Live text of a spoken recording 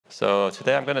So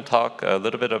today I'm going to talk a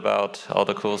little bit about all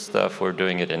the cool stuff we're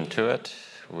doing at Intuit,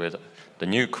 with the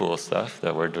new cool stuff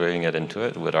that we're doing at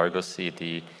Intuit with Argo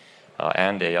CD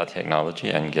and AI technology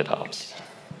and GitOps.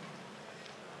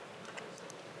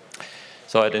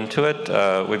 So at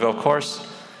Intuit, we've of course,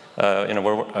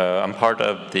 I'm part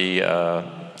of the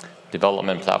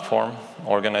development platform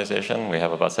organization. We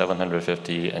have about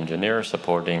 750 engineers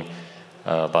supporting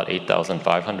about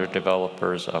 8,500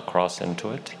 developers across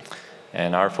Intuit.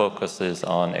 And our focus is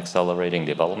on accelerating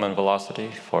development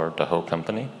velocity for the whole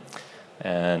company.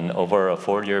 And over a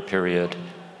 4-year period,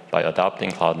 by adopting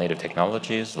cloud-native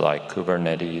technologies like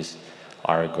Kubernetes,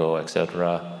 Argo,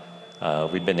 etc.,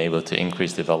 we've been able to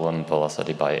increase development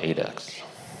velocity by 8x.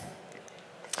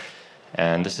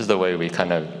 And this is the way we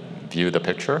kind of view the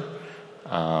picture.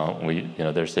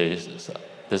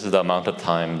 This is the amount of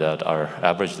time that our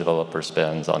average developer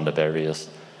spends on the various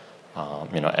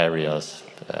areas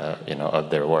of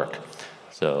their work.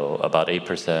 So about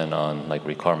 8% on like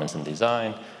requirements and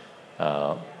design,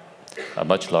 a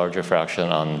much larger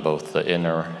fraction on both the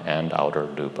inner and outer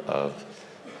loop of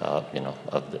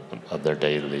their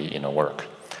daily work.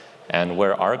 And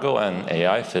where Argo and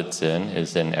AI fits in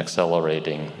is in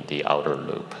accelerating the outer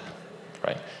loop,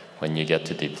 right? When you get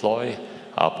to deploy,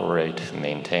 operate,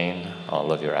 maintain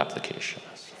all of your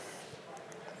applications.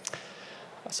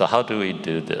 So how do we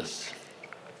do this?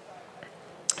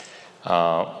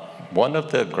 One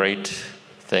of the great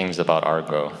things about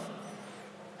Argo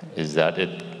is that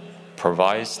it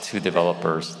provides to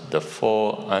developers the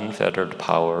full unfettered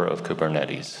power of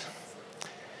Kubernetes.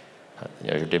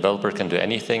 Your developer can do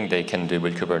anything they can do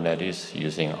with Kubernetes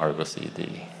using Argo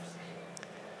CD.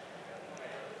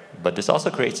 But this also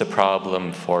creates a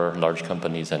problem for large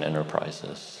companies and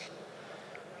enterprises.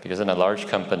 Because in a large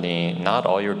company, not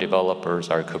all your developers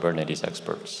are Kubernetes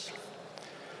experts.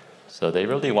 So they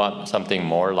really want something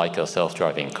more like a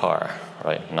self-driving car,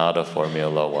 right? Not a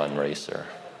Formula One racer,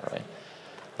 right?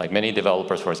 Like many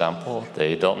developers, for example,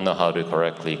 they don't know how to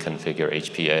correctly configure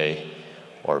HPA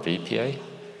or VPA.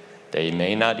 They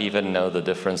may not even know the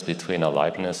difference between a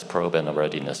liveness probe and a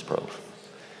readiness probe.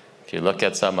 If you look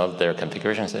at some of their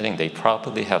configuration settings, they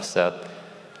probably have set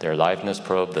their liveness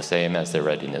probe the same as their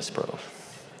readiness probe,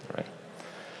 right?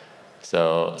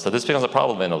 So this becomes a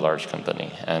problem in a large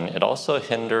company, and it also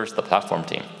hinders the platform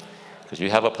team, because you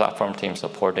have a platform team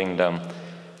supporting them.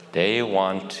 They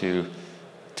want to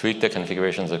tweak the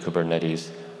configurations of Kubernetes,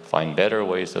 find better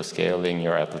ways of scaling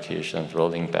your applications,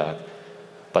 rolling back,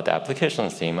 but the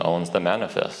applications team owns the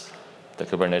manifest, the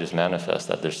Kubernetes manifest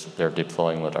that they're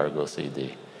deploying with Argo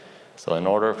CD. So in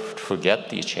order to get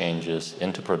these changes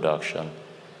into production,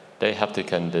 they have to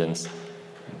convince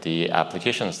the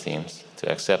applications teams to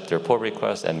accept their pull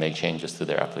requests and make changes to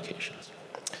their applications.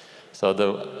 So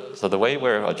the way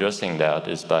we're addressing that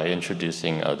is by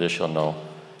introducing additional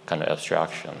kind of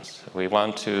abstractions. We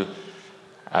want to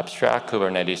abstract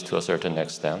Kubernetes to a certain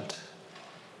extent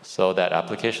so that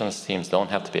applications teams don't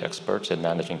have to be experts in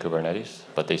managing Kubernetes,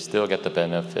 but they still get the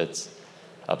benefits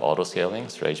of auto-scaling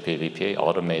through HPA-VPA,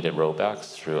 automated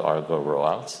rollbacks through Argo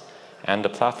rollouts, and the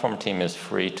platform team is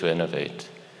free to innovate,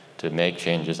 to make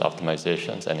changes,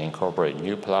 optimizations, and incorporate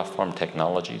new platform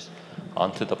technologies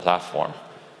onto the platform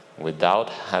without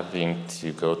having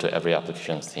to go to every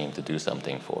applications team to do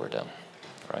something for them,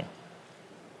 right?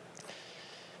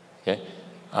 Okay.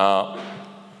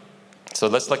 So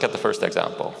let's look at the first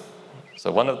example.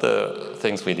 So one of the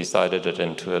things we decided at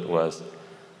Intuit was,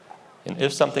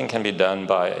 if something can be done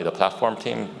by the platform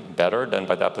team better than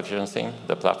by the applications team,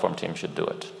 the platform team should do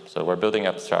it. So we're building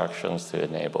abstractions to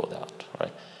enable that,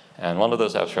 right? And one of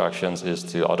those abstractions is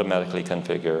to automatically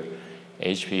configure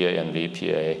HPA and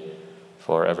VPA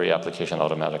for every application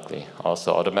automatically.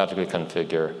 Also automatically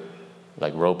configure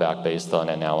like rollback based on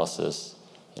analysis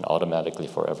and automatically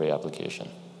for every application.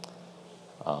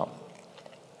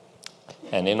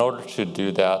 And in order to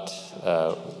do that,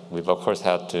 we've of course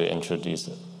had to introduce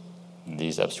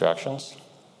these abstractions.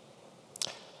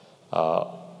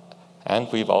 And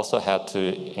we've also had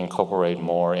to incorporate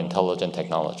more intelligent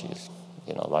technologies,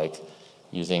 like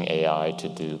using AI to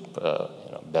do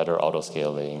better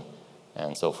auto-scaling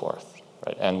and so forth,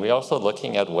 right? And we're also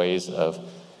looking at ways of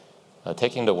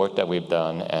taking the work that we've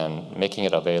done and making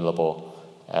it available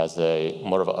as a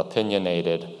more of an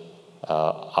opinionated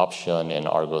option in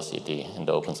Argo CD, in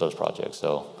the open source project.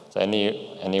 So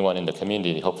anyone in the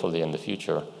community, hopefully in the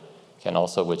future, can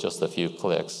also, with just a few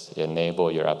clicks,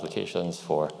 enable your applications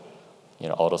for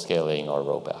auto-scaling or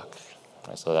rollback.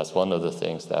 Right? So that's one of the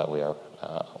things that we are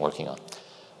working on.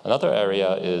 Another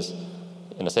area is,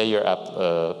 say your app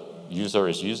user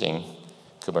is using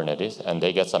Kubernetes and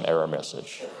they get some error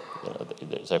message.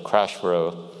 there's a crash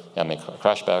throw,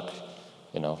 crash back,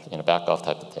 back off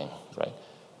type of thing, right?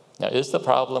 Now, is the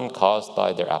problem caused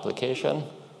by their application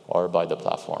or by the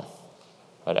platform?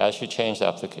 But as you change the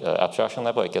abstraction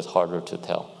level, it gets harder to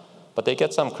tell. But they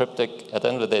get some cryptic, at the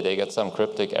end of the day, they get some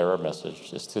cryptic error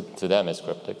messages. To them, it's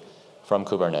cryptic from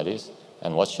Kubernetes.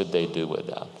 And what should they do with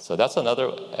that? So that's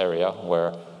another area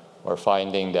where we're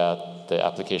finding that the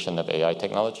application of AI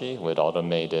technology with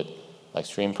automated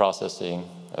stream processing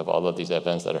of all of these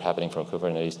events that are happening from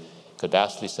Kubernetes could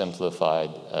vastly simplify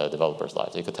developers'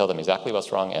 lives. You could tell them exactly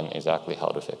what's wrong and exactly how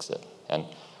to fix it. And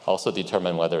also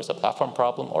determine whether it's a platform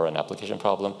problem or an application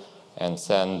problem and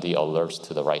send the alerts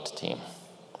to the right team,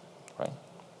 right?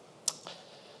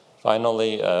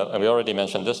 Finally, and we already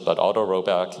mentioned this, but auto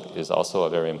rollback is also a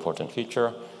very important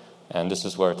feature. And this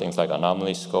is where things like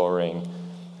anomaly scoring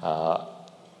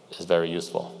is very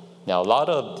useful. Now, a lot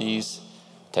of these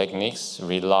techniques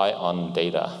rely on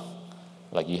data.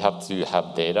 Like you have to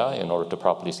have data in order to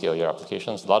properly scale your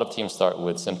applications. A lot of teams start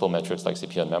with simple metrics like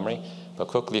CPU and memory, but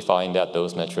quickly find that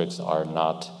those metrics are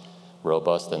not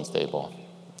robust and stable.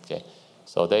 Okay?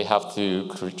 So they have to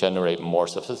generate more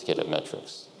sophisticated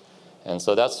metrics. And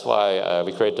so that's why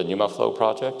we created the NumaFlow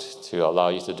project to allow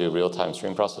you to do real-time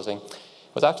stream processing.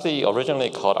 It was actually originally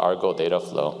called Argo Data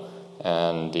Flow,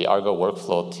 and the Argo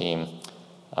workflow team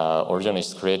originally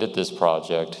created this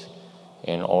project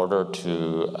in order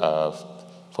to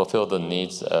fulfill the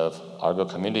needs of Argo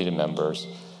community members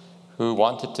who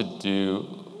wanted to do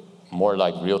more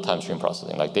like real-time stream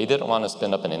processing. Like they didn't want to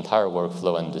spin up an entire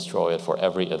workflow and destroy it for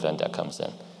every event that comes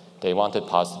in. They wanted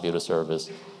pods to be able to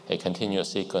service a continuous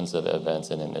sequence of events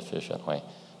in an efficient way.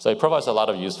 So it provides a lot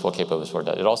of useful capabilities for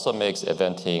that. It also makes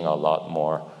eventing a lot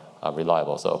more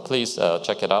reliable. So please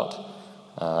check it out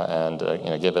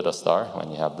and give it a star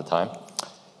when you have the time.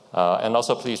 And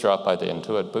also please drop by the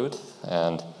Intuit booth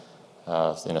and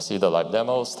see the live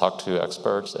demos, talk to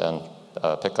experts, and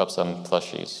pick up some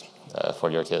plushies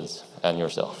for your kids and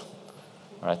yourself.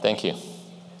 All right, thank you.